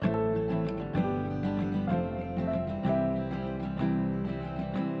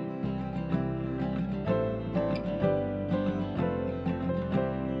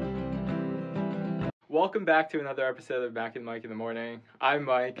Welcome back to another episode of Mac and Mike in the Morning. I'm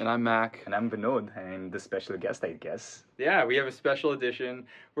Mike. And I'm Mac. And I'm Vinod, and the special guest, I guess. Yeah, we have a special edition.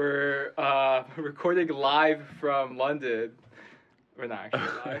 We're recording live from London. We're not actually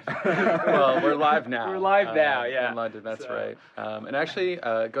live. Well, we're live now. We're live now, yeah. In London, that's right. And actually,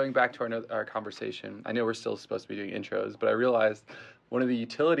 going back to our conversation, I know we're still supposed to be doing intros, but I realized one of the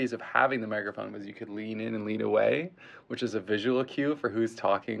utilities of having the microphone was you could lean in and lean away, which is a visual cue for who's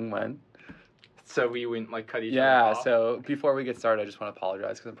talking when. So we wouldn't cut each other Yeah, off. so before we get started, I just want to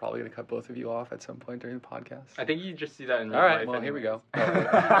apologize because I'm probably going to cut both of you off at some point during the podcast. I think you just do that in real All right, life. well, here we go.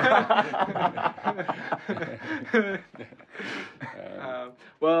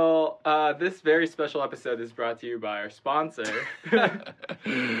 This very special episode is brought to you by our sponsor.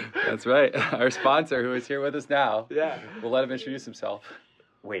 That's right. Our sponsor, who is here with us now. Yeah. We'll let him introduce himself.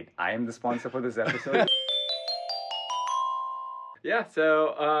 Wait, I am the sponsor for this episode? Yeah,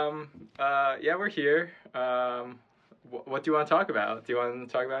 so, we're here. What do you want to talk about? Do you want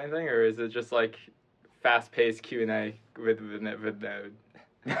to talk about anything, or is it just, fast-paced Q&A with Vinod?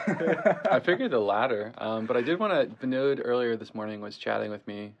 I figured the latter, but I did want to. Vinod earlier this morning was chatting with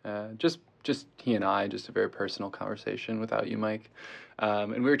me, just he and I, just a very personal conversation without you, Mike.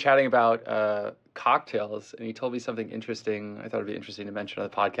 And we were chatting about cocktails, and he told me something interesting. I thought it'd be interesting to mention on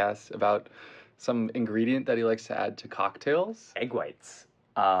the podcast about some ingredient that he likes to add to cocktails. Egg whites.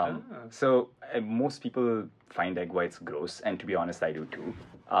 So most people find egg whites gross, and to be honest, I do too.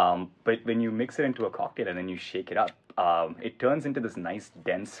 But when you mix it into a cocktail and then you shake it up, it turns into this nice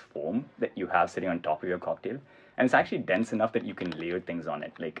dense foam that you have sitting on top of your cocktail. And it's actually dense enough that you can layer things on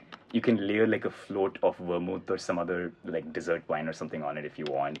it. Like, you can layer a float of vermouth or some other dessert wine or something on it if you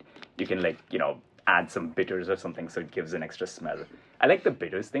want. You can add some bitters or something so it gives an extra smell. I like the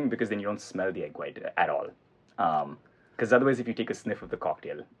bitters thing because then you don't smell the egg white at all. Because otherwise, if you take a sniff of the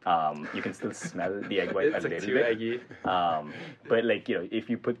cocktail, you can still smell the egg white It's a little too bit. eggy. But if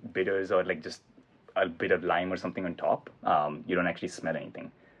you put bitters or just a bit of lime or something on top, you don't actually smell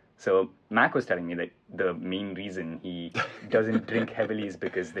anything. So Mac was telling me that the main reason he doesn't drink heavily is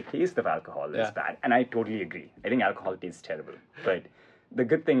because the taste of alcohol is bad. And I totally agree. I think alcohol tastes terrible. But the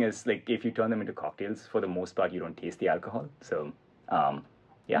good thing is, if you turn them into cocktails, for the most part, you don't taste the alcohol. So,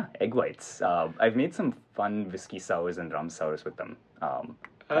 egg whites. I've made some fun whiskey sours and rum sours with them.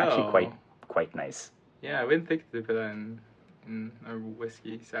 They're actually quite nice. Yeah, I wouldn't think to put that in a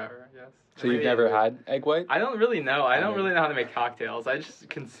whiskey sour, I guess. So you've never had egg white? I don't really know. I don't really know how to make cocktails. I just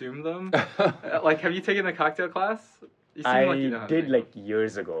consume them. Have you taken a cocktail class? You seem like you know how to did make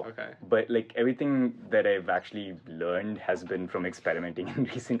years ago. Okay. But everything that I've actually learned has been from experimenting in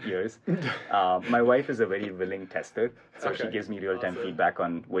recent years. My wife is a very willing tester, so she gives me real-time feedback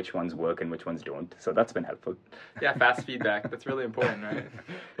on which ones work and which ones don't. So that's been helpful. Yeah, fast feedback. That's really important, right?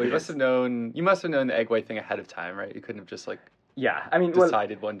 Well, you must have known the egg white thing ahead of time, right? You couldn't have just Yeah, I mean,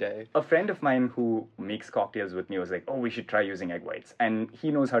 decided one day. A friend of mine who makes cocktails with me was like, "Oh, we should try using egg whites," and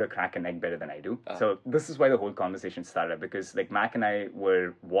he knows how to crack an egg better than I do. So this is why the whole conversation started, because Mac and I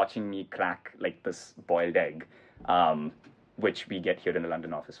were watching me crack this boiled egg, which we get here in the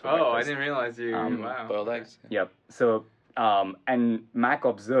London office for breakfast. I didn't realize you. Wow. Boiled eggs. Yep. So, and Mac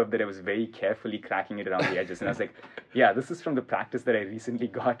observed that I was very carefully cracking it around the edges. And I was like, yeah, this is from the practice that I recently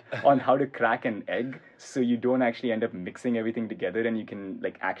got on how to crack an egg so you don't actually end up mixing everything together and you can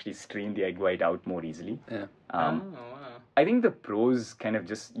actually strain the egg white out more easily. Yeah. Wow. I think the pros kind of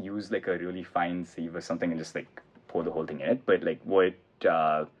just use a really fine sieve or something and just pour the whole thing in it. But what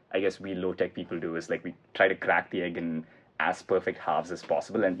I guess we low-tech people do is we try to crack the egg in as perfect halves as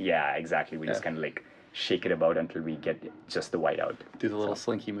possible. And yeah, exactly. We just kind of shake it about until we get just the white out. Do the little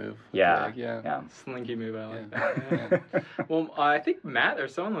slinky move. Yeah. Yeah. Slinky move, I like that. Yeah. Well, I think Matt or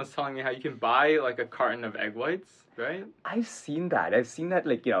someone was telling me how you can buy a carton of egg whites, right? I've seen that. It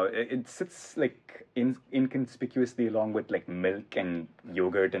sits inconspicuously along with milk and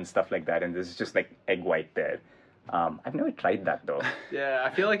yogurt and stuff like that, and there's just egg white there. I've never tried that though. Yeah, I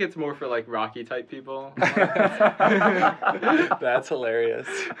feel like it's more for Rocky type people. That's hilarious.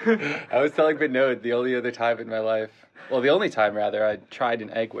 I was telling Vinod the only time I tried an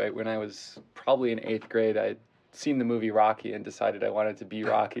egg white when I was probably in 8th grade. I'd seen the movie Rocky and decided I wanted to be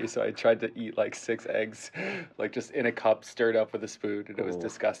Rocky, so I tried to eat 6 eggs, just in a cup, stirred up with a spoon, and it was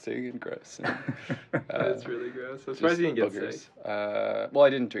disgusting and gross. That's really gross. I'm surprised you didn't get sick. Well, I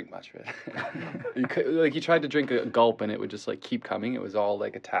didn't drink much of it. You tried to drink a gulp and it would just keep coming. It was all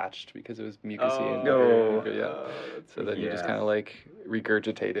attached because it was mucousy and so then you just kind of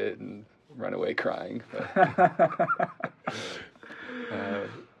regurgitate it and run away crying.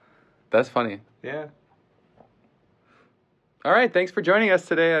 That's funny. Yeah. All right, thanks for joining us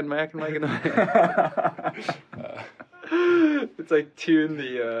today on Mac and Mike and the It's like tune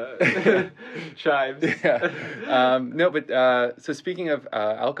the chimes. Yeah. No, but so speaking of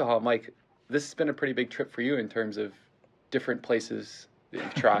alcohol, Mike, this has been a pretty big trip for you in terms of different places that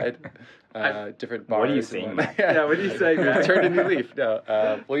you've tried, different bars. What are you saying, man? Yeah, what are you saying, man? You've turned a new leaf. No.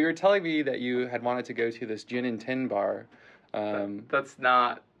 Well, you were telling me that you had wanted to go to this gin and tin bar. That's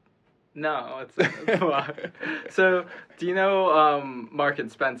not. No, it's a bar. So, do you know Mark and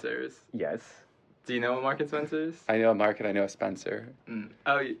Spencer's? Yes. Do you know Mark and Spencer's? I know Mark and I know Spencer.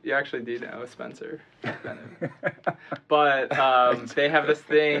 Oh, you actually do know Spencer. But they have this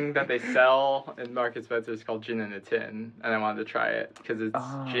thing that they sell in Mark and Spencer's called gin in a tin, and I wanted to try it because it's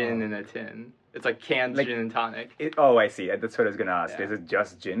gin in a tin. It's like canned gin and tonic. I see. That's what I was gonna ask. Yeah. Is it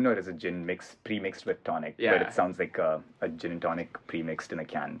just gin or is it gin pre-mixed with tonic? Yeah. But it sounds like a gin and tonic pre-mixed in a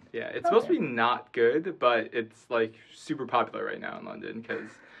can. Yeah, it's supposed to be not good, but it's like super popular right now in London because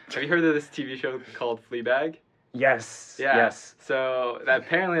have you heard of this TV show called Fleabag? Yes. Yeah. Yes. So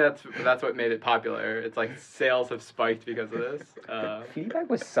apparently that's what made it popular. It's like sales have spiked because of this. Fleabag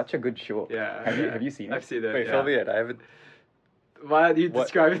was such a good show. Yeah. Have you seen it? I've seen it. Wait, yeah. fill me in. I haven't. Why do you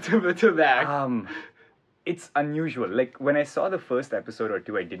describe it to Mac? It's unusual. Like when I saw the first episode or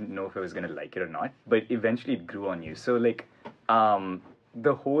two, I didn't know if I was gonna like it or not. But eventually, it grew on you. So like,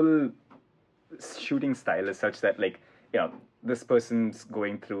 the whole shooting style is such that like, this person's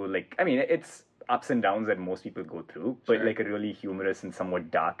going through like, I mean, it's ups and downs that most people go through, but Sure. like a really humorous and somewhat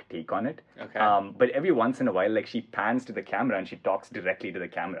dark take on it. Okay. But every once in a while, like she pans to the camera and she talks directly to the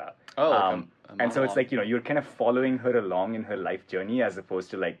camera. Oh, like a and so it's monologue. like, you're kind of following her along in her life journey as opposed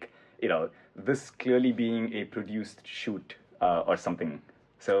to like, this clearly being a produced shoot or something.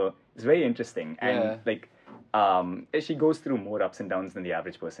 So it's very interesting. And Yeah. like, she goes through more ups and downs than the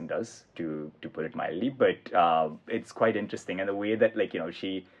average person does, to put it mildly. But it's quite interesting. And the way that like,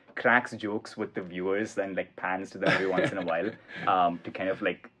 she cracks jokes with the viewers and like pans to them every once in a while to kind of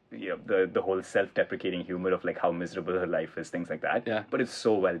like, the whole self-deprecating humor of like how miserable her life is, things like that. Yeah. But it's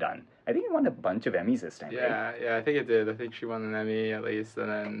so well done. I think it won a bunch of Emmys this time, right? Yeah, I think it did. I think she won an Emmy at least, and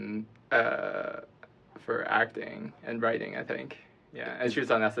then for acting and writing, I think. Yeah, and she was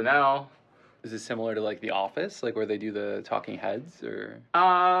on SNL. Is it similar to like The Office, like where they do the talking heads, or?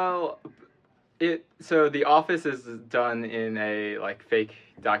 So The Office is done in a like fake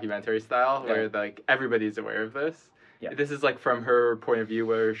documentary style where like everybody's aware of this. Yeah. This is like from her point of view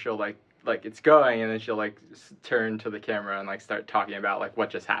where she'll like it's going and then she'll like turn to the camera and like start talking about like what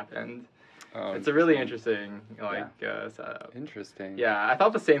just happened. Oh, It's a really interesting setup. Interesting. Yeah, I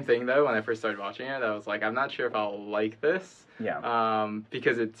thought the same thing though when I first started watching it. I was like, I'm not sure if I'll like this. Yeah.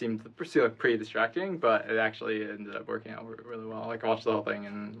 Because it seemed pretty distracting, but it actually ended up working out really well. Like I watched the whole thing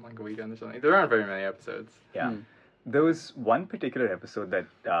in like a weekend or something. There aren't very many episodes. Yeah. There was one particular episode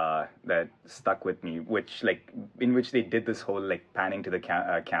that stuck with me, in which they did this whole like panning to the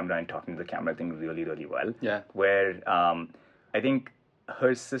camera and talking to the camera thing really, really well. Yeah. Where I think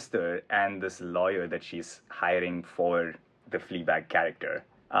her sister and this lawyer that she's hiring for the Fleabag character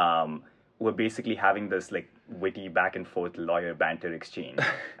were basically having this like witty back and forth lawyer banter exchange,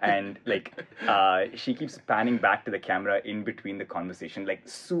 and like she keeps panning back to the camera in between the conversation like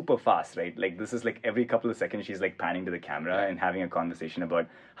super fast, right? Like this is like every couple of seconds she's like panning to the camera and having a conversation about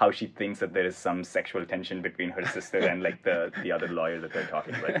how she thinks that there is some sexual tension between her sister and like the other lawyer that they're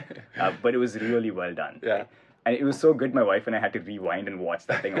talking with. But it was really well done. Yeah. And it was so good, my wife and I had to rewind and watch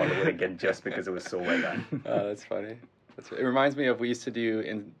that thing all over again just because it was so well done. That's funny. It reminds me of we used to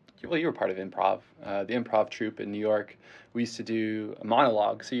do you were part of improv, the improv troupe in New York. We used to do a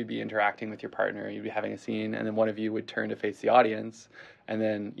monologue, so you'd be interacting with your partner, you'd be having a scene, and then one of you would turn to face the audience, and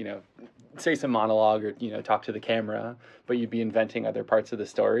then say some monologue or talk to the camera, but you'd be inventing other parts of the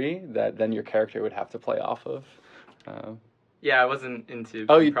story that then your character would have to play off of. Yeah, I wasn't into you-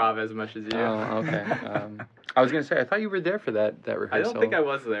 improv as much as you. Oh, okay. I was gonna say I thought you were there for that rehearsal. I don't think I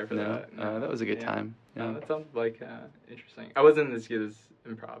was there for No, that. No. that was a good Yeah. time. Yeah. No, that sounds like interesting. I wasn't as good as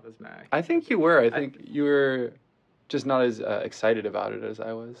improv as Mac. I think you were. I think you were just not as excited about it as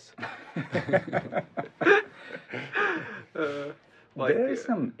I was. There are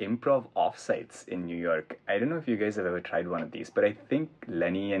some improv offsites in New York. I don't know if you guys have ever tried one of these, but I think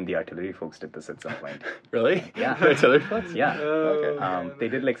Lenny and the Artillery folks did this at some point. Really? Yeah. Artillery Folks? Yeah. Okay. They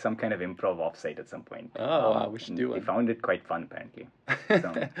did like some kind of improv offsite at some point. Oh, wow, we should do They one. found it quite fun, apparently. So,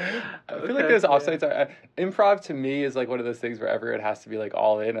 I feel like Okay, those yeah. offsites are improv to me is like one of those things wherever it has to be like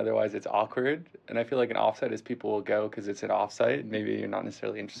all in, otherwise it's awkward. And I feel like an offsite is people will go because it's an offsite. Maybe you're not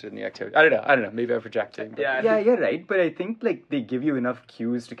necessarily interested in the activity. I don't know. Maybe I'm projecting. But. Yeah, I yeah, think- you're right. But I think like they give give you enough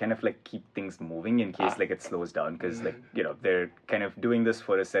cues to kind of like keep things moving in case like it slows down, because like they're kind of doing this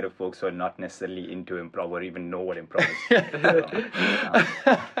for a set of folks who are not necessarily into improv or even know what improv is.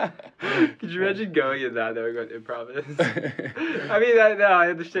 Could you imagine going in that knowing what improv is? I mean, I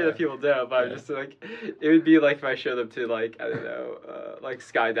understand that people don't, but I'm just like, it would be like if I showed up to like, I don't know, like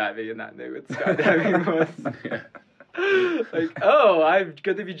skydiving and not know what skydiving was. Like, oh, I'm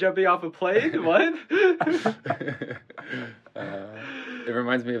going to be jumping off a plane? What? It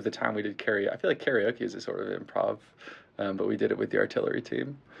reminds me of the time we did karaoke. I feel like karaoke is a sort of improv, but we did it with the artillery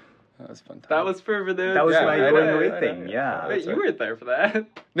team. That was a fun time. That was for the... That was my going away I thing, know. yeah. Wait, you weren't there for that.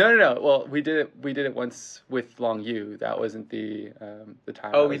 No. Well, we did it once with Long U. That wasn't the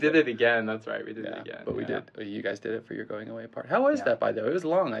time. Oh, we did it again. That's right. We did it again. But we did. You guys did it for your going away part. How was that, by the way? It was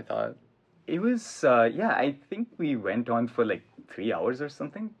long, I thought. It was, I think we went on for like 3 hours or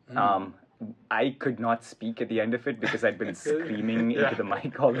something. I could not speak at the end of it because I'd been screaming into the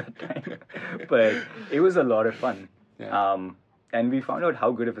mic all the time. But it was a lot of fun. Yeah. And we found out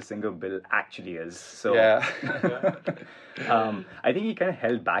how good of a singer Bill actually is. So I think he kind of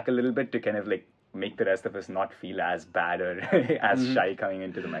held back a little bit to kind of like make the rest of us not feel as bad or as shy coming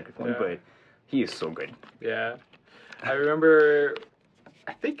into the microphone. Yeah. But he is so good. Yeah. I remember...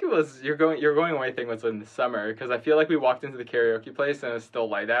 I think it was your going away thing was in the summer, because I feel like we walked into the karaoke place and it was still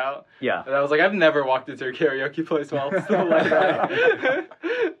light out. Yeah. And I was like, I've never walked into a karaoke place while it's still light out.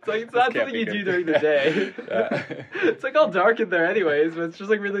 It's like, it's not something you do during the day. It's like all dark in there anyways, but it's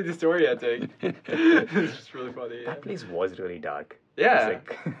just like really disorienting. It's just really funny. That place was really dark. Yeah.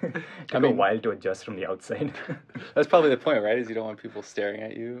 It took a while to adjust from the outside. That's probably the point, right? Is you don't want people staring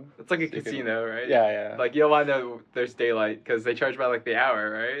at you. It's like a casino, right? Yeah. Like, you don't want to know there's daylight, because they charge by like the hour,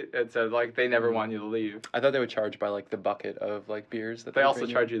 right? And so like they never want you to leave. I thought they would charge by like the bucket of like beers that They also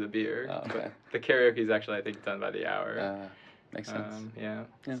bring charge you the beer. Oh, okay. The karaoke is actually, I think, done by the hour. Makes sense. Yeah.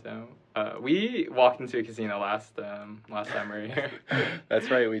 So we walked into a casino last time we were here. That's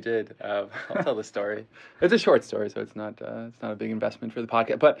right, we did. I'll tell the story. It's a short story, so it's not a big investment for the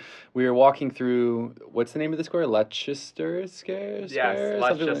podcast. But we were walking through, what's the name of the square? Leicester Square? Yes,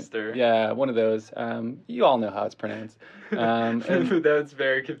 Leicester. Yeah, one of those. You all know how it's pronounced. And That's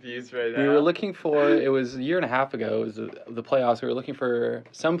very confused right now. we were looking for, it was a year and a half ago, it was the playoffs. We were looking for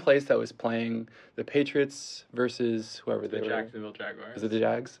some place that was playing the Patriots versus whoever they were. The Jacksonville Jaguars. Was it the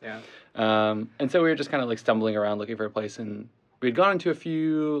Jags? Yeah. And so we were just kind of like stumbling around looking for a place, and we had gone into a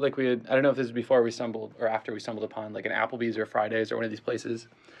few, like I don't know if this was before we stumbled or after we stumbled upon like an Applebee's or Fridays or one of these places.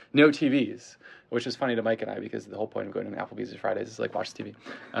 No TVs, which is funny to Mike and I because the whole point of going to an Applebee's or Fridays is like watch TV.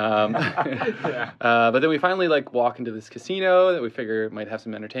 But then we finally like walk into this casino that we figure might have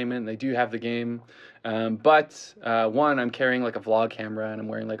some entertainment, and they do have the game. But I'm carrying like a vlog camera and I'm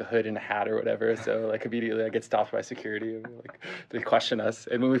wearing like a hood and a hat or whatever. So like immediately I get stopped by security and like they question us.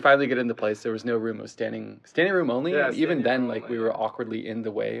 And when we finally get in the place, there was no room. It was standing room only. Yeah, and even then, like only, we were awkwardly in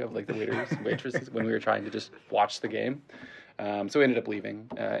the way of like the waiters and waitresses when we were trying to just watch the game. So we ended up leaving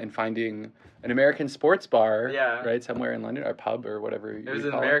and finding an American sports bar, right, somewhere in London, or pub or whatever. It was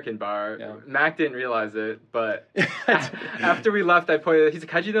an American bar. Yeah. Mac didn't realize it, but after we left, I pointed. He's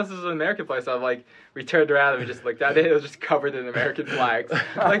like, "How'd you know this was an American place?" I'm like, we turned around and we just looked at it. It was just covered in American flags,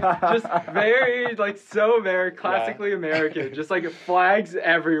 like just very like so American, classically American, just like flags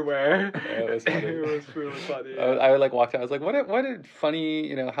everywhere. Yeah, it was funny. It was really funny. I would like walk out. I was like, what a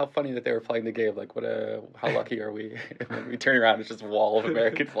funny, how funny that they were playing the game. Like, how lucky are we? And then we turn around, it's just a wall of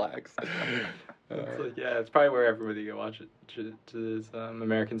American flags. It's like, it's probably where everybody go watch it to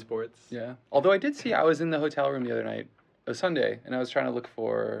American sports. Yeah. Although I was in the hotel room the other night, it was Sunday, and I was trying to look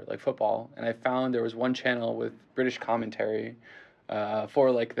for like football, and I found there was one channel with British commentary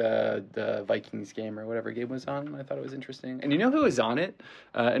for like the Vikings game or whatever game was on. I thought it was interesting. And you know who was on it?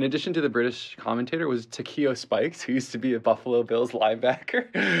 In addition to the British commentator, was Takeo Spikes, who used to be a Buffalo Bills linebacker.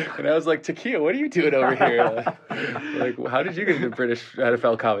 And I was like, Takeo, what are you doing over here? Like, how did you get into British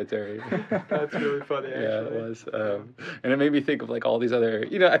NFL commentary? That's really funny, actually. Yeah, it was. And it made me think of like all these other,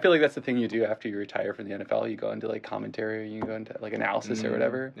 I feel like that's the thing you do after you retire from the NFL. You go into like commentary, you go into like analysis or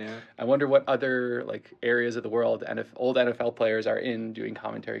whatever. Yeah. I wonder what other like areas of the world old NFL players are in doing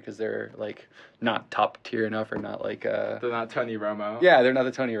commentary, because they're like not top tier enough, or not like they're not Tony Romo. Yeah, they're not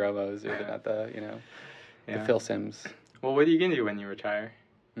the Tony Romos, or they're not the the Phil Sims. Well, what are you gonna do when you retire?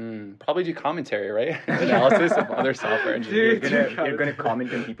 Probably do commentary, right? Analysis of other software engineers. You're gonna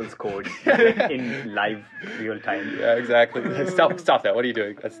comment on people's code in live real time. Yeah, exactly. Stop that. What are you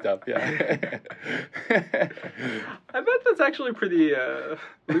doing? That's dumb. Yeah. I bet that's actually pretty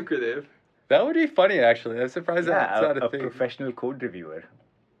lucrative. That would be funny, actually. I'm surprised that's not a thing. Professional code reviewer.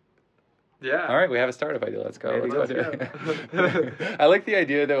 Yeah. All right, we have a startup idea. Let's go. Maybe Let's let's go. I like the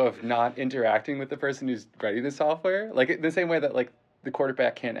idea though of not interacting with the person who's writing the software, like in the same way that like the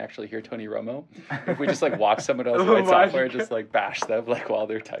quarterback can't actually hear Tony Romo. If we just like watch someone else write software, just like bash them like while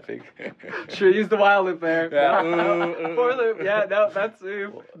they're typing. Sure, use the while loop there. Yeah. For loop. Yeah, no, that's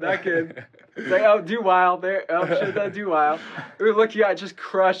that good. It's like, oh, do while there. Oh, should that do while? Ooh, look, you got just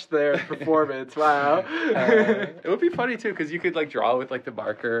crushed their performance. Wow. It would be funny too because you could like draw with like the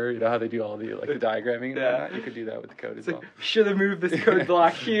marker. You know how they do all the like the diagramming and whatnot. You could do that with the code as well. Should have moved this code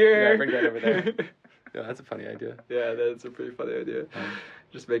block here. Yeah, bring that over there. Yeah, that's a funny idea. Yeah, that's a pretty funny idea.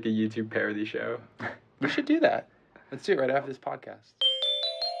 Just make a YouTube parody show. We should do that. Let's do it right after this podcast.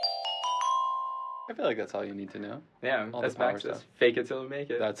 I feel like that's all you need to know. Yeah, All that's the power Maxis. stuff. Fake it till we make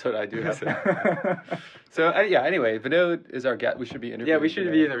it. That's what I do. So yeah. Anyway, Vinod is our guest. We should be interviewing. Yeah, we should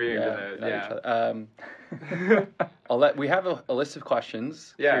Vinod. be interviewing Yeah, Vinod. not Yeah. each other. We have a list of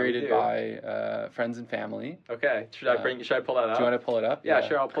questions Yeah, we curated do. by friends and family. Okay. Should I pull that up? Do you want to pull it up? Yeah,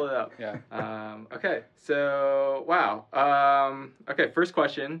 sure. I'll pull it up. Yeah. Okay. So wow. Okay. First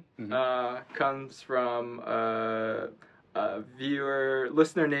question comes from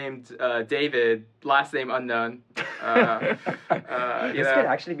listener named David, last name unknown. This could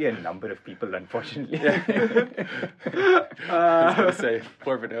actually be a number of people, unfortunately. I was gonna say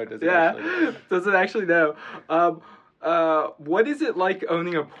poor Vinod doesn't actually. Doesn't actually know. What is it like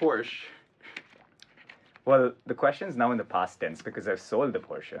owning a Porsche? Well, the question is now in the past tense because I've sold the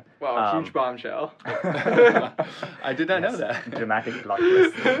Porsche. Wow, huge bombshell. I did not know that. Dramatic plot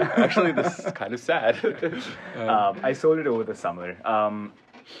twist. Actually, this is kind of sad. I sold it over the summer,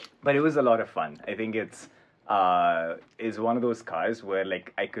 but it was a lot of fun. I think it's one of those cars where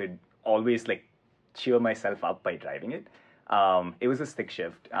like I could always like cheer myself up by driving it. It was a stick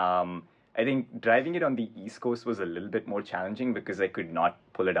shift. I think driving it on the East Coast was a little bit more challenging because I could not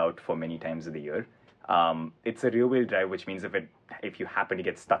pull it out for many times of the year. It's a rear-wheel drive, which means if you happen to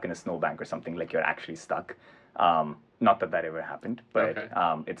get stuck in a snowbank or something, like you're actually stuck. Not that ever happened, but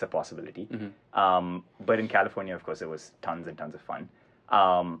it's a possibility. But in California, of course, it was tons and tons of fun.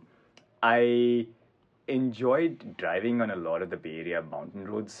 I enjoyed driving on a lot of the Bay Area mountain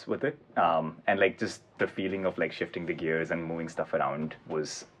roads with it, and like just the feeling of like shifting the gears and moving stuff around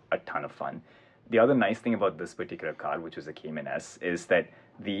was a ton of fun. The other nice thing about this particular car, which was a Cayman S, is that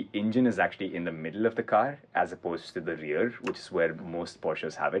the engine is actually in the middle of the car as opposed to the rear, which is where most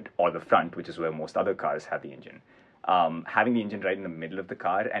Porsches have it, or the front, which is where most other cars have the engine. Having the engine right in the middle of the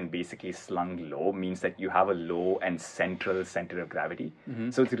car and basically slung low means that you have a low and central center of gravity.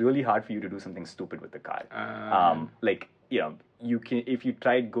 So it's really hard for you to do something stupid with the car. Like, you know, you can, if you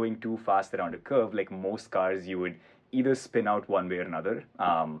tried going too fast around a curve, like most cars, you would either spin out one way or another.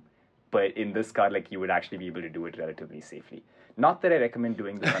 But in this car, like you would actually be able to do it relatively safely. Not that I recommend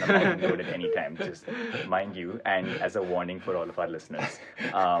doing this on a mountain road at any time, just mind you, and as a warning for all of our listeners.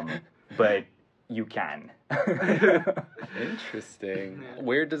 But you can. Interesting.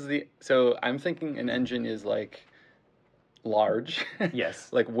 Where does so I'm thinking an engine is like large.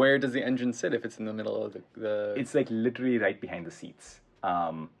 Yes. Like where does the engine sit if it's in the middle of the... It's like literally right behind the seats.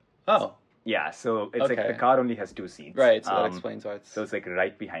 Oh. Yeah, so it's like the car only has two seats. Right, so that explains why it's... So it's like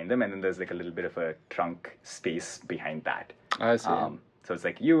right behind them, and then there's like a little bit of a trunk space behind that. I see. So it's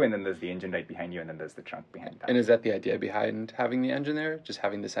like you, and then there's the engine right behind you, and then there's the trunk behind that. And is that the idea behind having the engine there? Just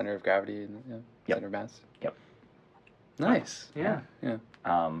having the center of gravity and center of mass? Yep. Nice. Yeah.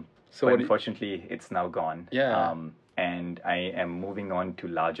 So but unfortunately, it's now gone. Yeah. And I am moving on to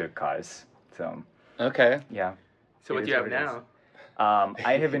larger cars. So... Okay. Yeah. So what do you have now?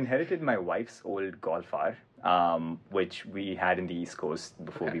 I have inherited my wife's old Golf R, which we had in the East Coast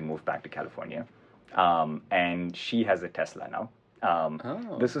before we moved back to California. And she has a Tesla now.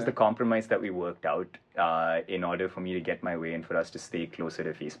 This was the compromise that we worked out in order for me to get my way and for us to stay closer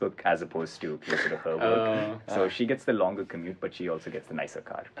to Facebook as opposed to closer to her work. So she gets the longer commute, but she also gets the nicer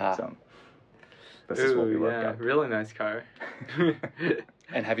car. So this is what we worked out. Really nice car.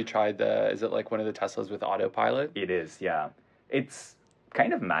 And have you tried is it like one of the Teslas with autopilot? It is, yeah. It's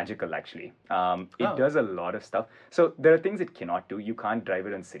kind of magical, actually. It does a lot of stuff. So there are things it cannot do. You can't drive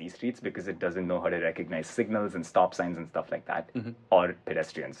it on city streets because it doesn't know how to recognize signals and stop signs and stuff like that, or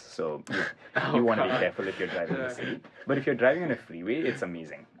pedestrians. So you want to be careful if you're driving in the city. But if you're driving on a freeway, it's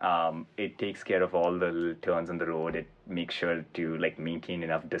amazing. It takes care of all the little turns on the road. It makes sure to like maintain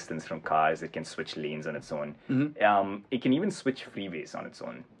enough distance from cars. It can switch lanes on its own. It can even switch freeways on its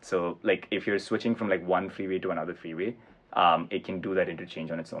own. So like if you're switching from like one freeway to another freeway, it can do that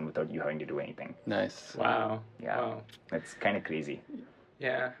interchange on its own without you having to do anything. Nice. Wow. Yeah. Wow. That's kind of crazy.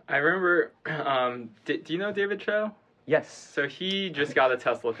 Yeah. I remember, do you know David Cho? Yes. So he just got a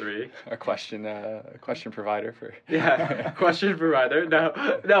Tesla 3. Our question provider for. Yeah, question provider. No,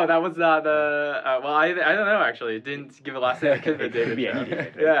 that was not. Well, I don't know actually. It didn't give a last name. It could have been It could David. be Chow. any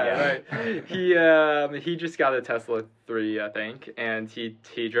David, Yeah, right? right. He just got a Tesla 3, I think, and he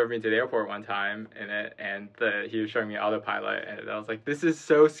drove me to the airport one time in it, and he was showing me autopilot, and I was like, this is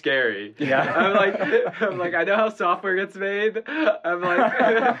so scary. Yeah. I'm like, I know how software gets made. I'm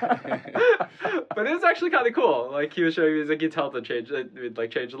like, but it was actually kind of cool. Like he was showing me, like you tell it to change, it would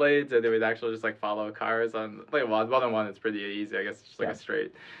like change lanes, and it would actually just like follow cars on like one-on-one. It's pretty easy, I guess. It's just like a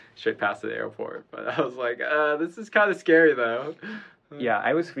straight pass to the airport. But I was like, this is kind of scary though. Yeah,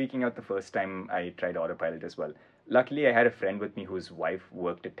 I was freaking out the first time I tried autopilot as well. Luckily, I had a friend with me whose wife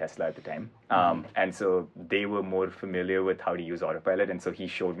worked at Tesla at the time. And so they were more familiar with how to use autopilot. And so he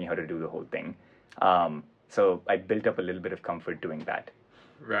showed me how to do the whole thing. So I built up a little bit of comfort doing that.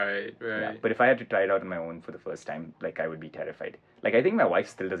 Right. Yeah, but if I had to try it out on my own for the first time, like I would be terrified. Like I think my wife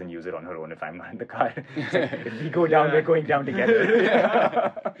still doesn't use it on her own if I'm not in the car. It's like, if we go down, we're going down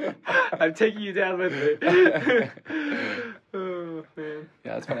together. I'm taking you down with me. Oh man.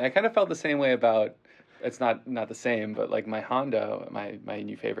 Yeah, it's funny. I kind of felt the same way about. It's not the same, but like my Honda, my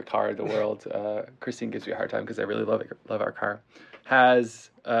new favorite car in the world. Christine gives me a hard time because I really love our car.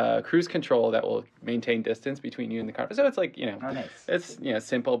 Has cruise control that will maintain distance between you and the car. So it's like, Oh, nice. it's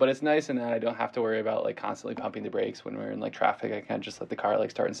simple, but it's nice in that I don't have to worry about like constantly pumping the brakes when we're in like traffic. I can't just let the car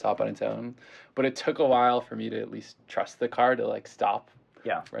like start and stop on its own. But it took a while for me to at least trust the car to like stop.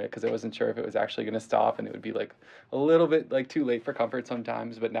 Yeah. Right, because I wasn't sure if it was actually going to stop, and it would be like a little bit like too late for comfort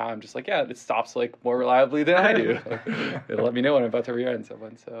sometimes. But now I'm just like, yeah, it stops like more reliably than I do. It'll let me know when I'm about to rear-end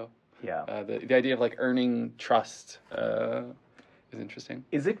someone. So Yeah. The idea of like earning trust is interesting.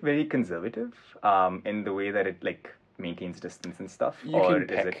 Is it very conservative in the way that it like maintains distance and stuff? You or can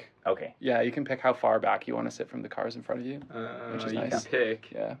is pick. it okay? Yeah, you can pick how far back you want to sit from the cars in front of you, which is You nice. can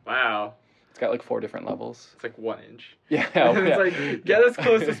pick. Yeah, Wow. it's got like 4 different levels. It's like 1 inch. Yeah, It's like get as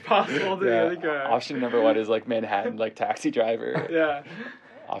close as possible to the Yeah. other car. Option number 1 is like Manhattan, like taxi driver. Yeah.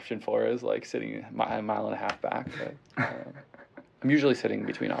 Option 4 is like sitting a mile and a half back. But, I'm usually sitting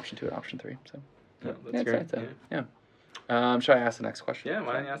between option 2 and option 3. So Yeah, yeah, that's great. it's yeah. Should I ask the next question? Yeah,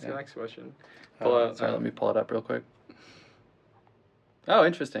 why don't you ask the next question? Sorry, let me pull it up real quick. Oh,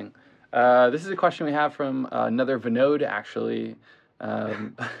 interesting. This is a question we have from another Vinod, actually.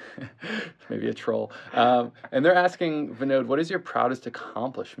 Maybe a troll. And they're asking, Vinod, what is your proudest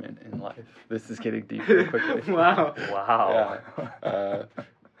accomplishment in life? This is getting deep very quickly. Wow. Wow. Yeah.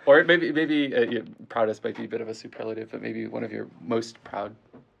 Or maybe proudest might be a bit of a superlative, but maybe one of your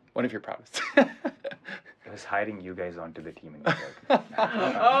proudest. I was hiring you guys onto the team in New York.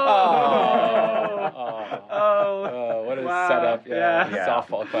 What a Wow. setup. Yeah. Yeah.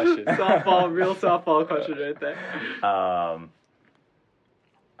 Softball question. Real softball question right there.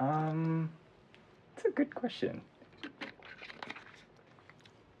 It's a good question.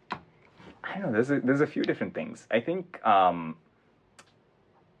 I don't know. There's a few different things. I think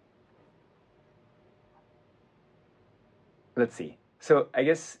let's see. So I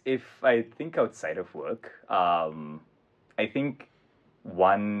guess if I think outside of work, I think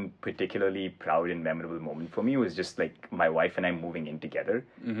one particularly proud and memorable moment for me was just like my wife and I moving in together,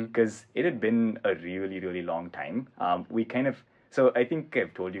 because it had been a really, really long time. We kind of, so I think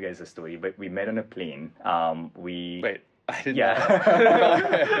I've told you guys a story, but we met on a plane. Wait, I didn't know.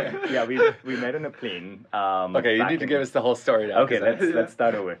 Yeah, yeah, we met on a plane. Okay, you need to give us the whole story now. Okay, let's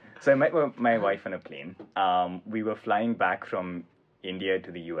start over. So I met my wife on a plane. We were flying back from India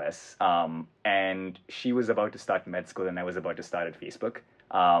to the US, and she was about to start med school and I was about to start at Facebook.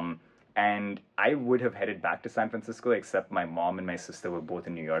 And I would have headed back to San Francisco, except my mom and my sister were both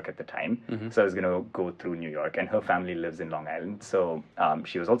in New York at the time. So I was going to go through New York, and her family lives in Long Island. So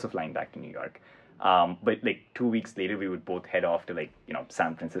she was also flying back to New York. But like 2 weeks later, we would both head off to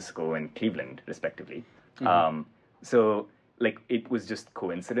San Francisco and Cleveland, respectively. So like it was just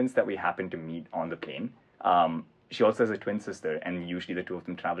coincidence that we happened to meet on the plane. She also has a twin sister, and usually the two of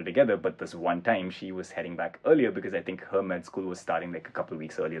them travel together. But this one time, she was heading back earlier because I think her med school was starting like a couple of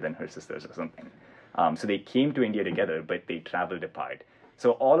weeks earlier than her sister's or something. So they came to India together, but they traveled apart.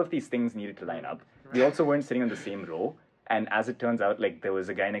 So all of these things needed to line up. We also weren't sitting on the same row. And as it turns out, like there was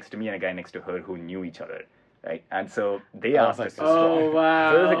a guy next to me and a guy next to her who knew each other. Right. And so they asked us to swap. Oh, wow.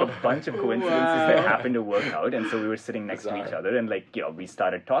 So there was like a bunch of coincidences that Wow. happened to work out. And so we were sitting next to each Bizarre. other, and we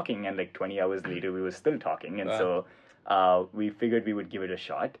started talking, and like 20 hours later we were still talking. And so we figured we would give it a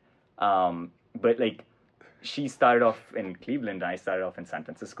shot. But like she started off in Cleveland, I started off in San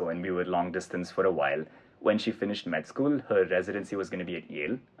Francisco, and we were long distance for a while. When she finished med school, her residency was going to be at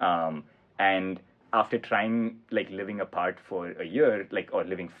Yale. And after trying like living apart for a year, like or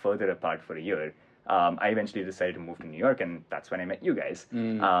living further apart for a year, I eventually decided to move to New York, and that's when I met you guys.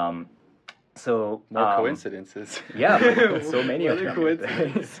 So More coincidences. Yeah, so many of What a them.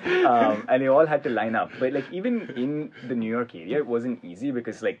 coincidence. And they all had to line up. But like even in the New York area, it wasn't easy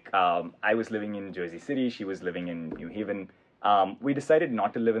because like I was living in Jersey City, she was living in New Haven. We decided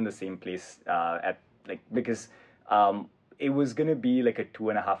not to live in the same place because it was gonna be like a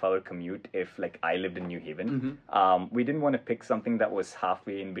 2.5 hour commute if like I lived in New Haven. We didn't want to pick something that was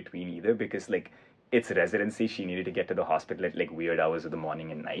halfway in between either because like it's residency. She needed to get to the hospital at like weird hours of the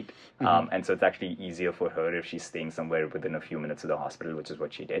morning and night. And so it's actually easier for her if she's staying somewhere within a few minutes of the hospital, which is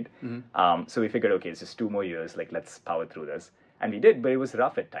what she did. So we figured, okay, it's just 2 more years, like let's power through this. And we did, but it was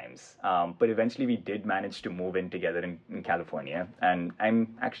rough at times. But eventually we did manage to move in together in California. And I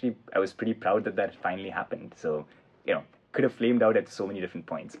was pretty proud that finally happened. So, could have flamed out at so many different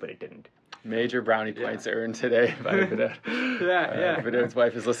points, but it didn't. Major brownie points earned today by Vinod. Yeah. Vinod's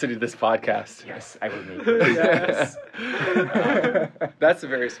wife is listening to this podcast. Yes, I will make it. Yes. That's a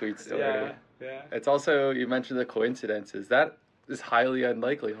very sweet story. Yeah. It's also, you mentioned the coincidences. That is highly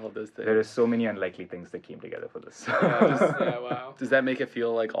unlikely, all of those things. There are so many unlikely things that came together for this. Wow. Does that make it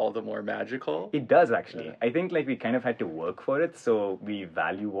feel like all the more magical? It does, actually. Yeah. I think like we kind of had to work for it, so we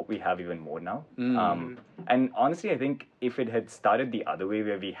value what we have even more now. And honestly, I think if it had started the other way,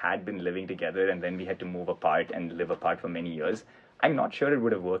 where we had been living together and then we had to move apart and live apart for many years, I'm not sure it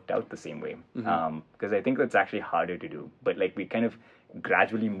would have worked out the same way. Because I think that's actually harder to do. But like we kind of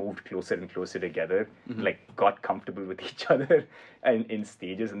gradually moved closer and closer together, like got comfortable with each other and in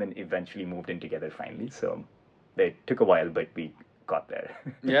stages, and then eventually moved in together finally. So it took a while, but we got there.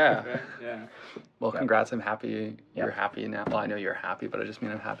 Yeah. Yeah. Well, congrats. I'm happy you're happy now. Well, I know you're happy, but I just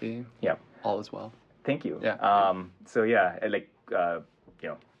mean I'm happy. Yeah. All is well. Thank you. Yeah. So yeah,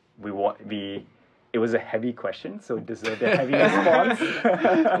 it was a heavy question, so it deserved a heavy response.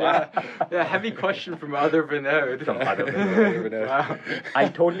 Yeah, heavy question from other Vinod. From other Vinod. Wow. I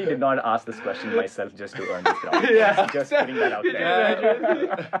totally did not ask this question myself just to earn this job. Yeah. Just putting that out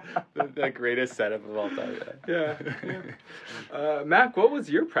there. The greatest setup of all time. Yeah. Mac, what was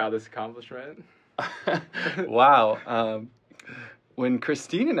your proudest accomplishment? Wow. When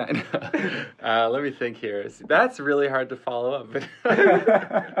Christine and I, let me think here. That's really hard to follow up.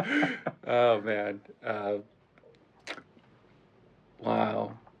 Oh man,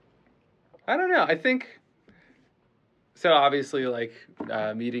 wow. I don't know. I think so. Obviously, like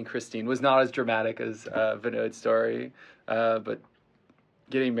meeting Christine was not as dramatic as Vinod's story, but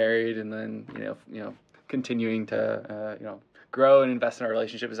getting married and then continuing to grow and invest in our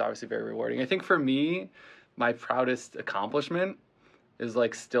relationship is obviously very rewarding. I think for me, my proudest accomplishment is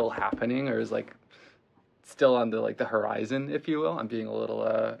like still happening, or is like still on the horizon, if you will. I'm being a little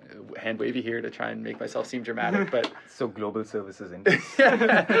hand wavy here to try and make myself seem dramatic, but so global services in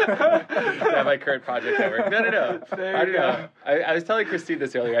yeah, my current project network. No. I don't know. I was telling Christine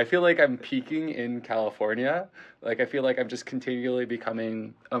this earlier. I feel like I'm peaking in California. Like I feel like I'm just continually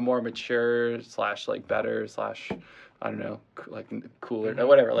becoming a more mature / better / I don't know, like cooler,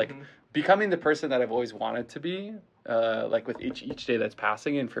 whatever. Like becoming the person that I've always wanted to be. Like with each day that's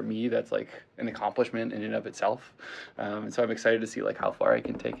passing, and for me that's like an accomplishment in and of itself, and so I'm excited to see like how far I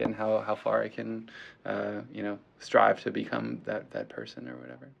can take it and how far I can strive to become that person or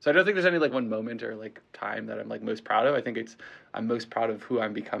whatever. So I don't think there's any like one moment or like time that I'm like most proud of. I think I'm most proud of who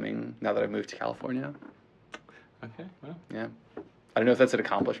I'm becoming now that I've moved to California. Okay, well. Yeah. I don't know if that's an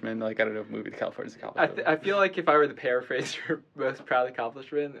accomplishment. Like, I don't know if moving to California is an accomplishment. I feel like if I were to paraphrase your most proud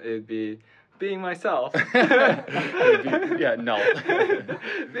accomplishment, it'd be being myself. No.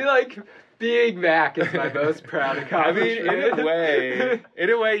 Be like, being Mac is my most proud accomplishment. I mean, in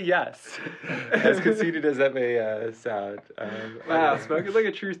a way, yes. As conceited as that may sound. Wow, spoken like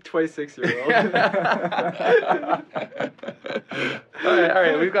a true 26-year-old. All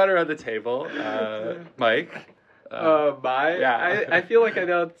right, we've got her on the table. Mike. Yeah. I feel like I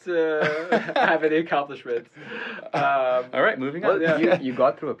don't have any accomplishments. All right, moving on. Yeah. You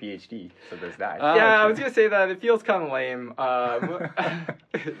got through a PhD, so there's that. I was gonna say that it feels kind of lame,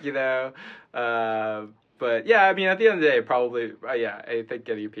 but yeah, I mean, at the end of the day, probably, I think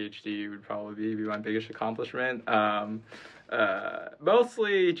getting a PhD would probably be my biggest accomplishment.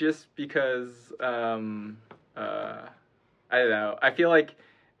 Mostly just because, I don't know, I feel like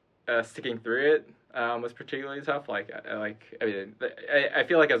sticking through it was particularly tough. I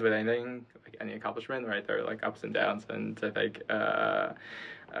feel like as with anything, like any accomplishment, right, there are like ups and downs, and I think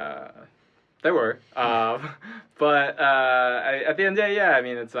there were, But at the end of the day, yeah, I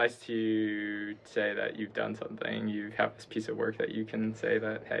mean, it's nice to say that you've done something. You have this piece of work that you can say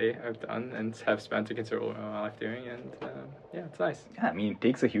that, hey, I've done and have spent a considerable amount of my life doing, and yeah, it's nice. Yeah, I mean, it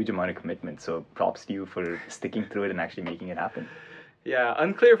takes a huge amount of commitment. So props to you for sticking through it and actually making it happen. Yeah,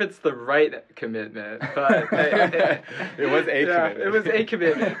 unclear if it's the right commitment, but it was a commitment. It was a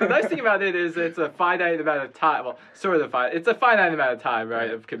commitment. The nice thing about it is it's a finite amount of time. Well, sort of finite. It's a finite amount of time, right,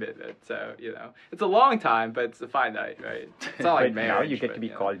 of commitment. So it's a long time, but it's a finite, right? It's not like But marriage. now you get to be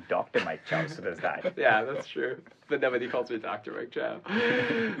called Dr. Mike Chow, so there's that. Yeah, that's true. But nobody calls me Dr. Mike Chow.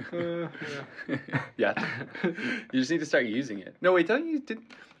 Yeah. You just need to start using it. No, wait,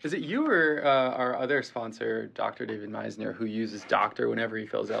 is it you or our other sponsor, Dr. David Meisner, who uses doctor whenever he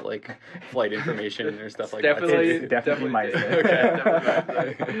fills out like flight information or stuff like that? It's definitely Meisner.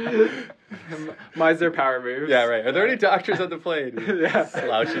 Okay. Meisner power moves. Yeah, right. Are there any doctors on the plane? Yeah.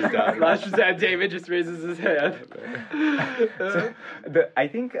 Slouches down. Slouches down. David just raises his hand. So, I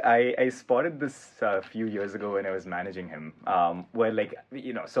think I spotted this a few years ago when I was managing him, where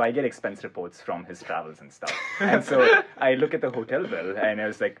so I get expense reports from his travels and stuff. And so I look at the hotel bill and I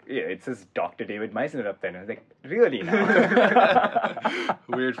was like, yeah, it says Dr. David Meisner up there. And I was like, really now?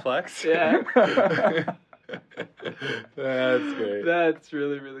 Weird flex. Yeah. That's great. That's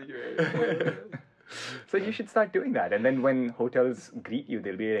really, really great. So you should start doing that. And then when hotels greet you,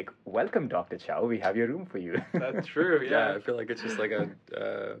 they'll be like, welcome, Dr. Chow. We have your room for you. That's true, Yeah, I feel like it's just like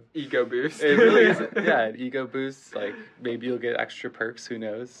a ego boost. It really is. Yeah, an ego boost. Like maybe you'll get extra perks. Who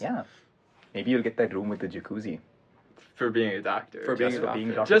knows? Yeah. Maybe you'll get that room with the jacuzzi. For being a doctor. For being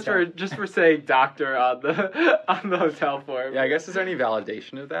a doctor. Just for saying doctor on the hotel form. Yeah, I guess is there any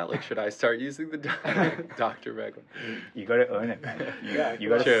validation of that? Like, should I start using the doctor reg? You gotta earn it, man. You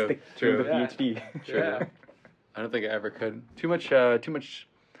gotta True, stick true. through the PhD. True. Yeah. I don't think I ever could. Too much. I don't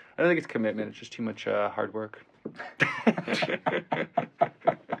think it's commitment. It's just too much hard work.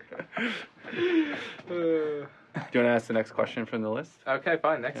 Do you want to ask the next question from the list? Okay,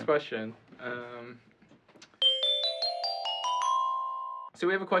 fine. Next question. So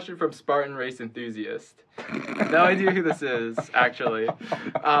we have a question from Spartan Race Enthusiast. No idea who this is, actually.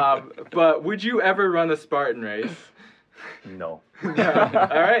 But would you ever run a Spartan race? No. No.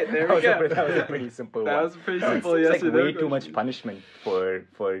 All right, there we go. That was a pretty simple one. That was a pretty simple It's yes like or no way too much question. punishment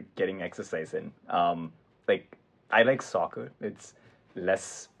for getting exercise in. I like soccer. It's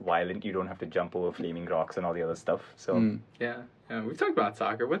less violent. You don't have to jump over flaming rocks and all the other stuff. So Yeah, we've talked about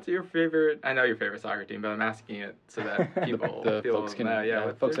soccer. What's your favorite? I know your favorite soccer team, but I'm asking it so that people the feel folks can- know. yeah,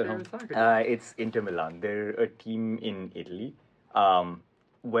 what's folks your at home. favorite soccer team? it's Inter Milan. They're a team in Italy.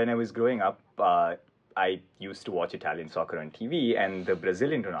 When I was growing up, I used to watch Italian soccer on TV, and the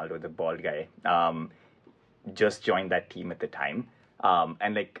Brazilian Ronaldo, the bald guy, just joined that team at the time.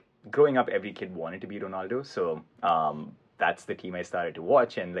 And like growing up, every kid wanted to be Ronaldo, so that's the team I started to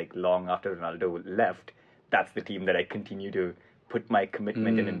watch. And like long after Ronaldo left, that's the team that I continue to put my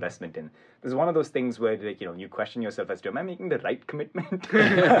commitment and investment in. It's one of those things where you question yourself as to, am I making the right commitment?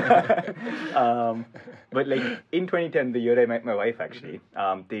 But like in 2010, the year I met my wife, actually,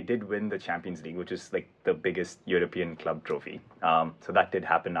 they did win the Champions League, which is like the biggest European club trophy. So that did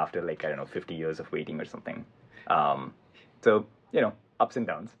happen after 50 years of waiting or something. So ups and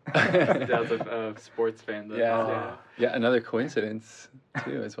downs. That's of sports fandom. Yeah, another coincidence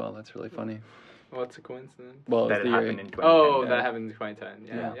too as well. That's really funny. What's a coincidence? Well, That the happened year in 2010. Oh, yeah. that happened in 2010.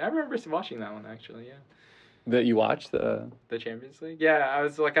 Yeah, I remember watching that one actually. Yeah, that you watched the. the Champions League. Yeah, I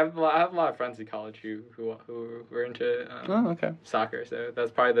was like, I have a lot of friends in college who were into Okay. soccer, so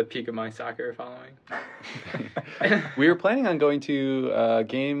that's probably the peak of my soccer following. We were planning on going to a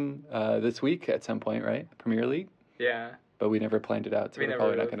game this week at some point, right? Premier League, Yeah. but we never planned it out, so We we're never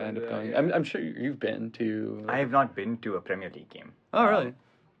probably really not going to end up planned going. it out, yeah. I'm sure you've been to. I have not been to a Premier League game. Oh, really?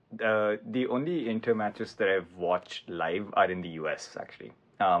 The only Inter matches that I've watched live are in the US, actually.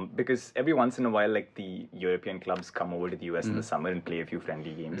 Because every once in a while, like the European clubs come over to the US in the summer and play a few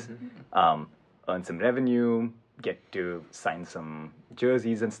friendly games, earn some revenue, get to sign some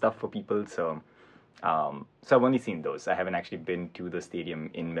jerseys and stuff for people. So I've only seen those. I haven't actually been to the stadium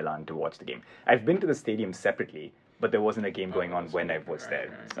in Milan to watch the game. I've been to the stadium separately, but there wasn't a game going on when I was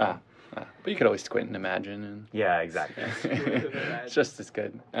there. So, But you could always squint and imagine, and yeah, exactly. it's just as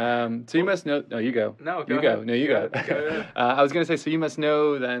good. So you must know. No, you go. No, go you ahead. go. No, you go. Go ahead. I was gonna say. So you must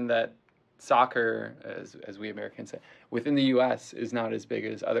know then that soccer, as we Americans say, within the U.S. is not as big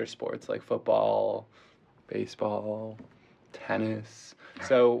as other sports like football, baseball, tennis.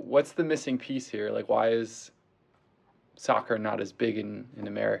 So what's the missing piece here? Like, why is soccer not as big in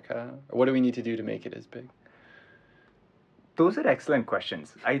America? Or what do we need to do to make it as big? Those are excellent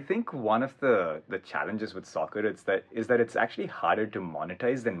questions. I think one of the challenges with soccer is that it's actually harder to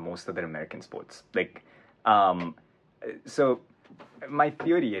monetize than most other American sports. Like, so my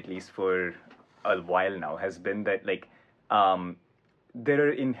theory, at least for a while now, has been that like there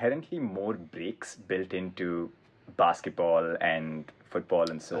are inherently more breaks built into basketball and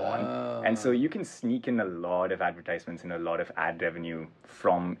football and so on. And so you can sneak in a lot of advertisements and a lot of ad revenue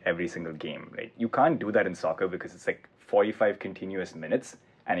from every single game, right? You can't do that in soccer because it's like 45 continuous minutes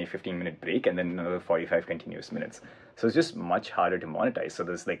and a 15-minute break and then another 45 continuous minutes. So it's just much harder to monetize. So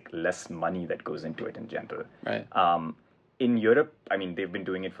there's like less money that goes into it in general. Right. In Europe, I mean, they've been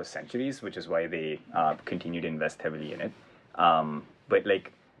doing it for centuries, which is why they continue to invest heavily in it. But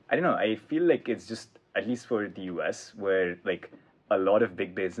like, I don't know, I feel like it's just, at least for the US, where like a lot of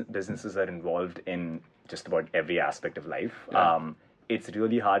big businesses are involved in just about every aspect of life. Yeah. It's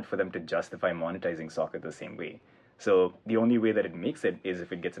really hard for them to justify monetizing soccer the same way. So the only way that it makes it is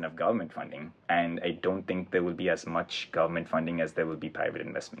if it gets enough government funding. And I don't think there will be as much government funding as there will be private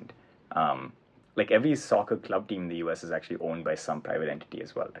investment. Like every soccer club team in the US is actually owned by some private entity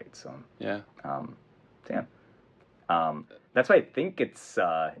as well, right? So Yeah. that's why I think it's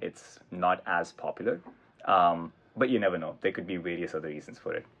not as popular. But you never know. There could be various other reasons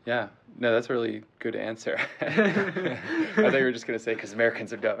for it. Yeah. No, that's a really good answer. I thought you were just going to say because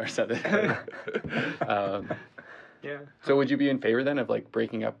Americans are dumb or something. Yeah. So would you be in favor then of like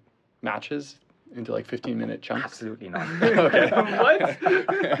breaking up matches into like 15-minute chunks? Absolutely not. Okay. What?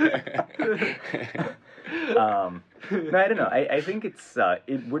 No, I don't know. I think it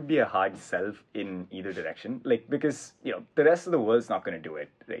would be a hard sell in either direction. Like because the rest of the world's not going to do it,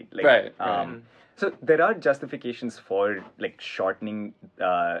 right? Like, Right. So there are justifications for like shortening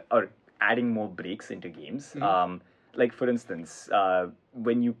or adding more breaks into games. Like for instance,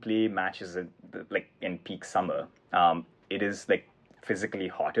 when you play matches in peak summer, it is like physically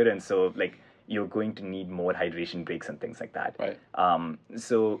hotter, and so like you're going to need more hydration breaks and things like that. Right.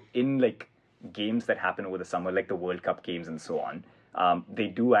 So in like games that happen over the summer, like the World Cup games and so on, they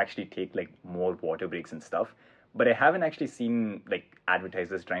do actually take like more water breaks and stuff. But I haven't actually seen like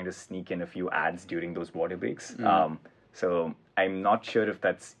advertisers trying to sneak in a few ads during those water breaks. So I'm not sure if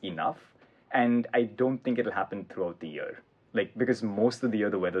that's enough. And I don't think it'll happen throughout the year. Like, because most of the year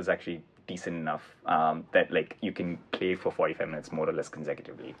the weather's actually decent enough that like you can play for 45 minutes more or less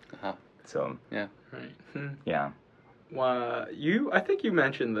consecutively. Uh-huh. So Yeah. Right. yeah. Well, I think you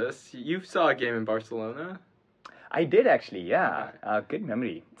mentioned this. You saw a game in Barcelona. I did actually, yeah. Good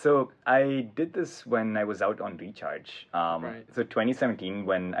memory. So I did this when I was out on recharge. Right. So 2017,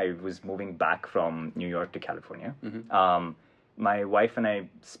 when I was moving back from New York to California, my wife and I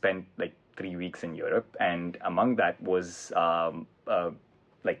spent like 3 weeks in Europe, and among that was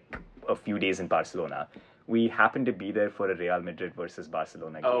like a few days in Barcelona. We happened to be there for a Real Madrid versus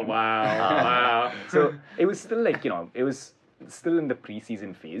Barcelona game. Oh wow! Wow. So it was still like it was still in the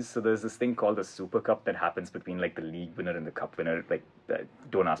preseason phase. So there's this thing called the Super Cup that happens between like the league winner and the cup winner. Like,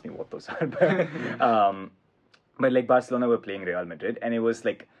 don't ask me what those are, but like Barcelona were playing Real Madrid, and it was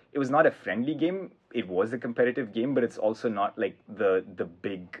not a friendly game. It was a competitive game, but it's also not like the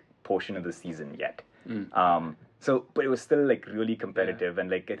big portion of the season yet. But it was still like really competitive,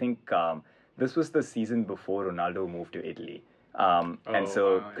 and like I think this was the season before Ronaldo moved to Italy. And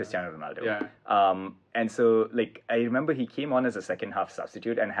so wow, yeah. Cristiano Ronaldo. Yeah. And so like I remember he came on as a second half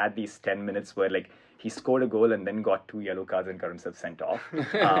substitute and had these 10 minutes where like he scored a goal and then got 2 yellow cards and got himself sent off.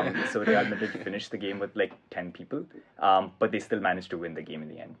 So Real Madrid finished the game with like 10 people, but they still managed to win the game in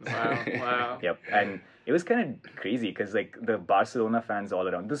the end. Wow. Wow. Yep. And it was kind of crazy because like the Barcelona fans all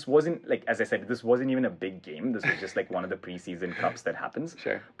around, this wasn't like, as I said, this wasn't even a big game. This was just like one of the preseason cups that happens.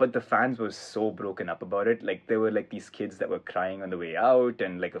 Sure. But the fans were so broken up about it. Like there were like these kids that were crying on the way out,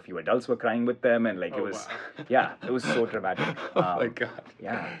 and like a few adults were crying with them, and like it was, yeah, it was so dramatic. Oh my God.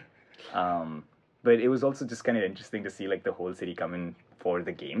 Yeah. But it was also just kind of interesting to see like the whole city come in for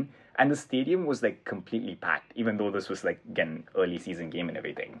the game, and the stadium was like completely packed, even though this was like again early season game and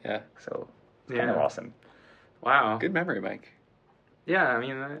everything. Yeah. So kind of awesome. Wow. Good memory, Mike. Yeah, I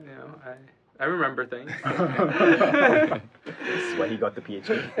mean, I remember things. That's why he got the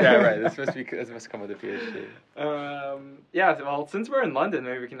PhD. Yeah, right. This must come with a PhD. Yeah. Well, since we're in London,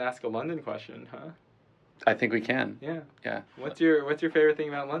 maybe we can ask a London question, huh? I think we can. Yeah. Yeah. What's your favorite thing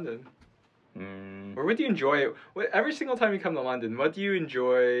about London? Or what do you enjoy? Every single time you come to London, what do you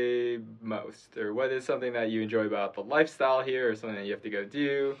enjoy most? Or what is something that you enjoy about the lifestyle here, or something that you have to go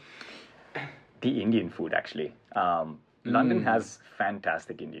do? The Indian food, actually. London has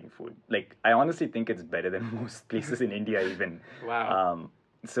fantastic Indian food. Like, I honestly think it's better than most places in India, even. Wow.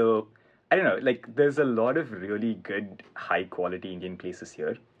 So I don't know, like there's a lot of really good high quality Indian places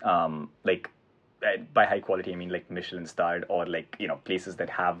here. Like by high quality I mean like Michelin starred, or like, you know, places that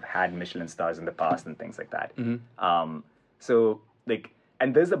have had Michelin stars in the past and things like that. So like,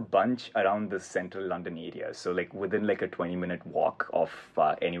 and there's a bunch around the central London area. So like within like a 20-minute walk of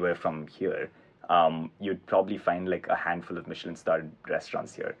anywhere from here, you'd probably find like a handful of Michelin starred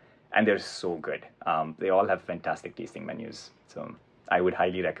restaurants here, and they're so good. They all have fantastic tasting menus. So I would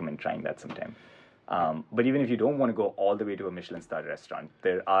highly recommend trying that sometime. But even if you don't want to go all the way to a Michelin star restaurant,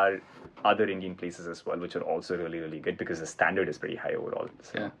 there are other Indian places as well, which are also really, really good because the standard is pretty high overall.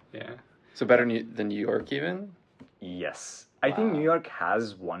 So. Yeah. So better than New York even? Yes. I think New York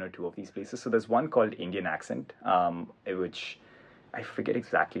has one or two of these places. So there's one called Indian Accent, which I forget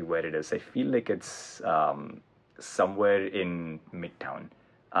exactly where it is. I feel like it's somewhere in Midtown.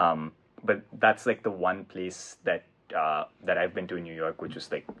 But that's like the one place that I've been to in New York, which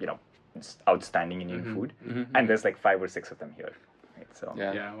is like, you know, it's outstanding Indian food. And there's like 5 or 6 of them here. Right? So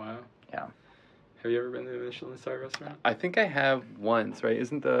Yeah, wow. Yeah. Have you ever been to a Michelin star restaurant? I think I have once, right?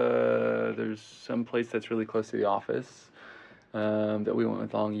 There's some place that's really close to the office that we went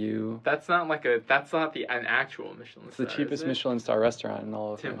with Long Yu. That's not an actual Michelin It's star. the cheapest is it? Michelin star restaurant in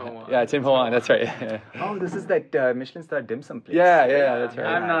all of Tim Ho Wan. Yeah, Tim Ho Wan, that's right. Yeah. Oh, this is that Michelin star dim sum place. Yeah, that's right.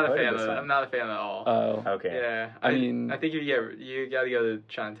 I'm not I've a heard fan of of this it. one. I'm not a fan at all. Oh. Okay. Yeah, I mean- I think you gotta go to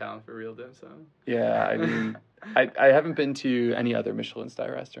Chinatown for real dim sum. Yeah, I mean, I haven't been to any other Michelin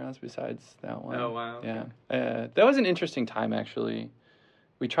star restaurants besides that one. Oh, wow. Yeah, that was an interesting time actually.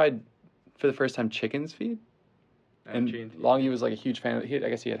 We tried for the first time chicken's feet, and Gene. Long Yu was like a huge fan of it. I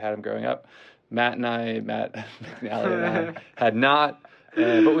guess he had him growing up. Matt McNally and I had not.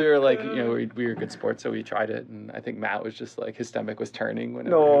 But we were like, you know, we were good sports, so we tried it, and I think Matt was just like, his stomach was turning when.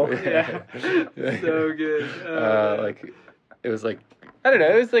 No. Yeah, so good. Like, it was like, I don't know,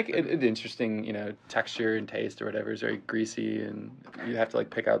 it was like an interesting, you know, texture and taste or whatever. It was very greasy, and you have to like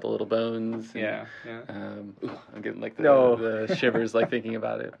pick out the little bones. And, Yeah. I'm getting like No. the shivers like thinking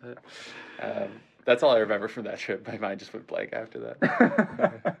about it. But, that's all I remember from that trip. My mind just went blank after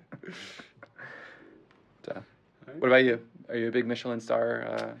that. So, what about you? Are you a big Michelin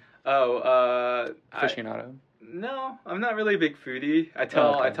star aficionado? No, I'm not really a big foodie. I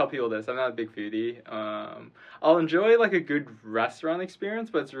tell people this. I'm not a big foodie. I'll enjoy like a good restaurant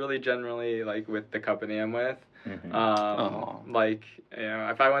experience, but it's really generally like with the company I'm with. Like, you know,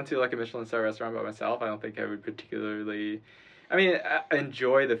 if I went to like a Michelin star restaurant by myself, I don't think I would particularly. I mean, I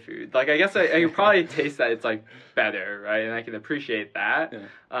enjoy the food. Like, I guess I could probably taste that it's like better, right? And I can appreciate that. Yeah.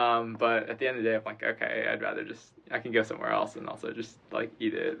 But at the end of the day, I'm like, okay, I can go somewhere else and also just like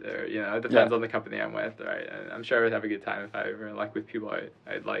eat it, or, you know, it depends on the company I'm with, right? And I'm sure I would have a good time if I were like with people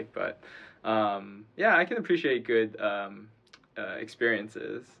I'd like, but yeah, I can appreciate good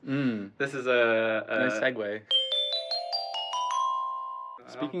experiences. This is a nice segue.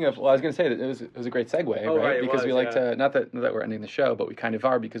 Speaking of, well, I was going to say that it was a great segue, right? Because we like to, not that we're ending the show, but we kind of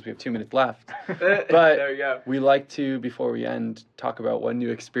are because we have 2 minutes left. But there you go. We like to, before we end, talk about one new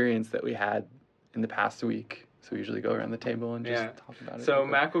experience that we had in the past week. So we usually go around the table and just talk about it. So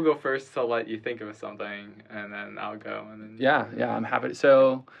Mac will go first to let you think of something, and then I'll go. And then Yeah, I'm happy.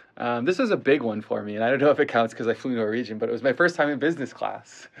 So this was a big one for me, and I don't know if it counts because I flew Norwegian, but it was my first time in business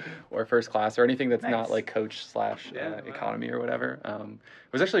class or first class or anything that's not like coach / economy or whatever. It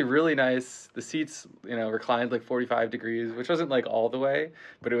was actually really nice. The seats, you know, reclined like 45 degrees, which wasn't like all the way,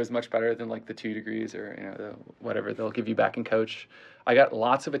 but it was much better than like the 2 degrees or, you know, whatever they'll give you back in coach. I got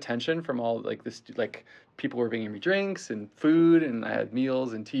lots of attention from all like this, like people were bringing me drinks and food, and I had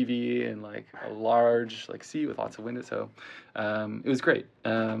meals and TV and like a large like seat with lots of windows. So it was great.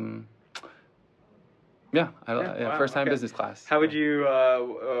 First time business class. How would you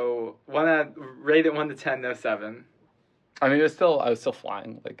rate it 1 to 10? No 7. I mean, I was still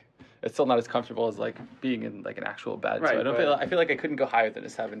flying. Like, it's still not as comfortable as like being in like an actual bed. Right, so I feel like I couldn't go higher than a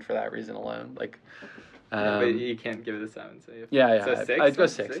 7 for that reason alone. Like, but you can't give it a 7. So So 6. I'd go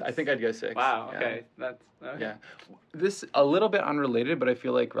 6. I think I'd go 6. Wow. Okay. That's okay. Yeah. This a little bit unrelated, but I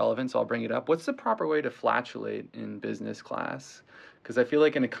feel like relevant, so I'll bring it up. What's the proper way to flatulate in business class? Because I feel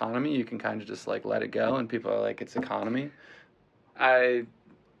like in economy you can kind of just like let it go, and people are like, it's economy. I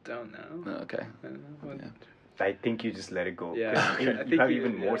don't know. Okay. I don't know. I think you just let it go. Yeah. You have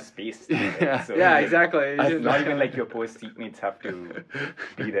even more space. So yeah, exactly. It's not even like your post seatmates have to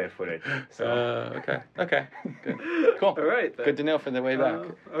be there for it. So Okay. Good. Cool. All right. Then. Good to know for the way back.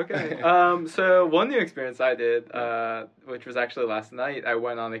 Okay. So one new experience I did, which was actually last night, I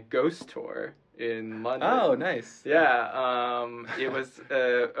went on a ghost tour. in London. Oh, nice. Yeah, it was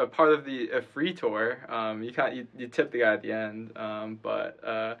a part of a free tour. You tip the guy at the end,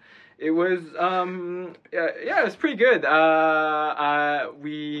 but it was it was pretty good.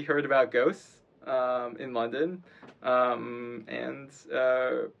 We heard about ghosts in London, and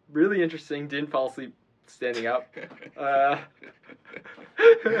really interesting. Didn't fall asleep standing up.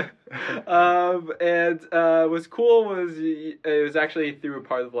 And what's cool was it was actually through a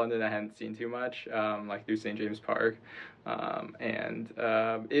part of London I hadn't seen too much, like through St. James Park.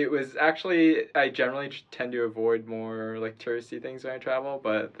 It was actually, I generally tend to avoid more like touristy things when I travel,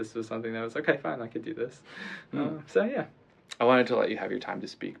 but this was something that was okay, fine, I could do this. So yeah. I wanted to let you have your time to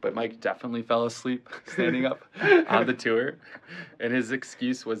speak, but Mike definitely fell asleep standing up on the tour, and his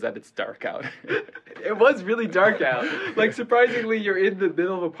excuse was that it's dark out. It was really dark out. Like, surprisingly, you're in the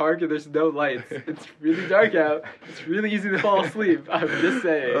middle of a park and there's no lights. It's really dark out. It's really easy to fall asleep. I'm just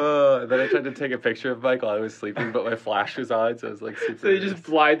saying. Then I tried to take a picture of Mike while I was sleeping, but my flash was on, so I was like super. So you just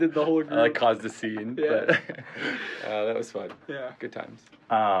blinded the whole group. I caused a scene. Yeah. But, that was fun. Yeah. Good times.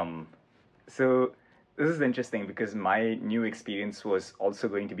 So this is interesting because my new experience was also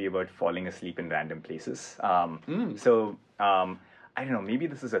going to be about falling asleep in random places. So I don't know, maybe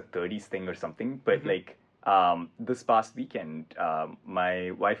this is a 30s thing or something, but like this past weekend,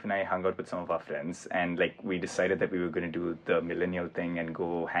 my wife and I hung out with some of our friends, and like we decided that we were going to do the millennial thing and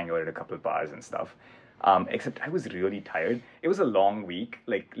go hang out at a couple of bars and stuff. Except I was really tired. It was a long week,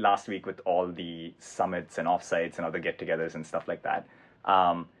 like last week with all the summits and offsites and other get-togethers and stuff like that.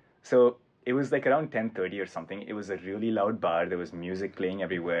 So it was like around 10:30 or something. It was a really loud bar. There was music playing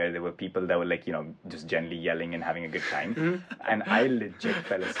everywhere. There were people that were like, just generally yelling and having a good time. And I legit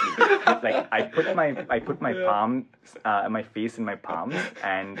fell asleep. Like I put my palm, my face in my palms,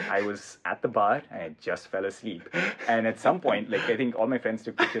 and I was at the bar and I just fell asleep. And at some point, like I think all my friends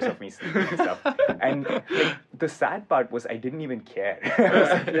took pictures of me sleeping and stuff. And like, the sad part was I didn't even care.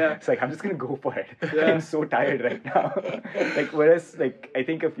 It's like I'm just gonna go for it. Yeah. I'm so tired right now. Like whereas like I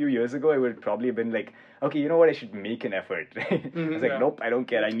think a few years ago I would probably have been like, okay, you know what, I should make an effort. Right? I was like, nope, I don't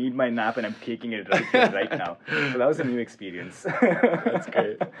care. I need my nap and I'm taking it right now. So that was a new experience. That's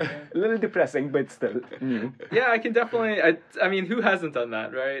great. A little depressing, but still new. Yeah, I can definitely. I mean, who hasn't done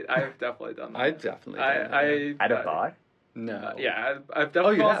that, right? I've definitely done that. I've definitely done that. At a bar? No. Yeah, I've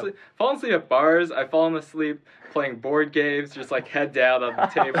definitely fallen asleep at bars. I've fallen asleep playing board games, just like head down on the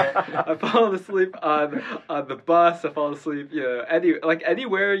table. I've fallen asleep on the bus. I've fallen asleep,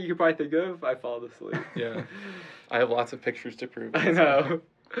 anywhere you could probably think of. I've fallen asleep. Yeah, I have lots of pictures to prove. I know.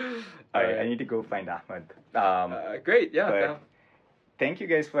 All right, I need to go find Ahmed. Great, yeah. Thank you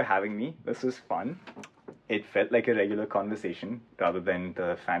guys for having me. This was fun. It felt like a regular conversation rather than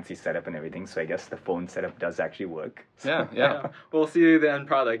the fancy setup and everything. So I guess the phone setup does actually work. So. Yeah. We'll see you the end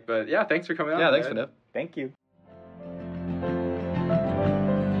product. But yeah, thanks for coming on. Yeah, thanks, Vinip. Thank you.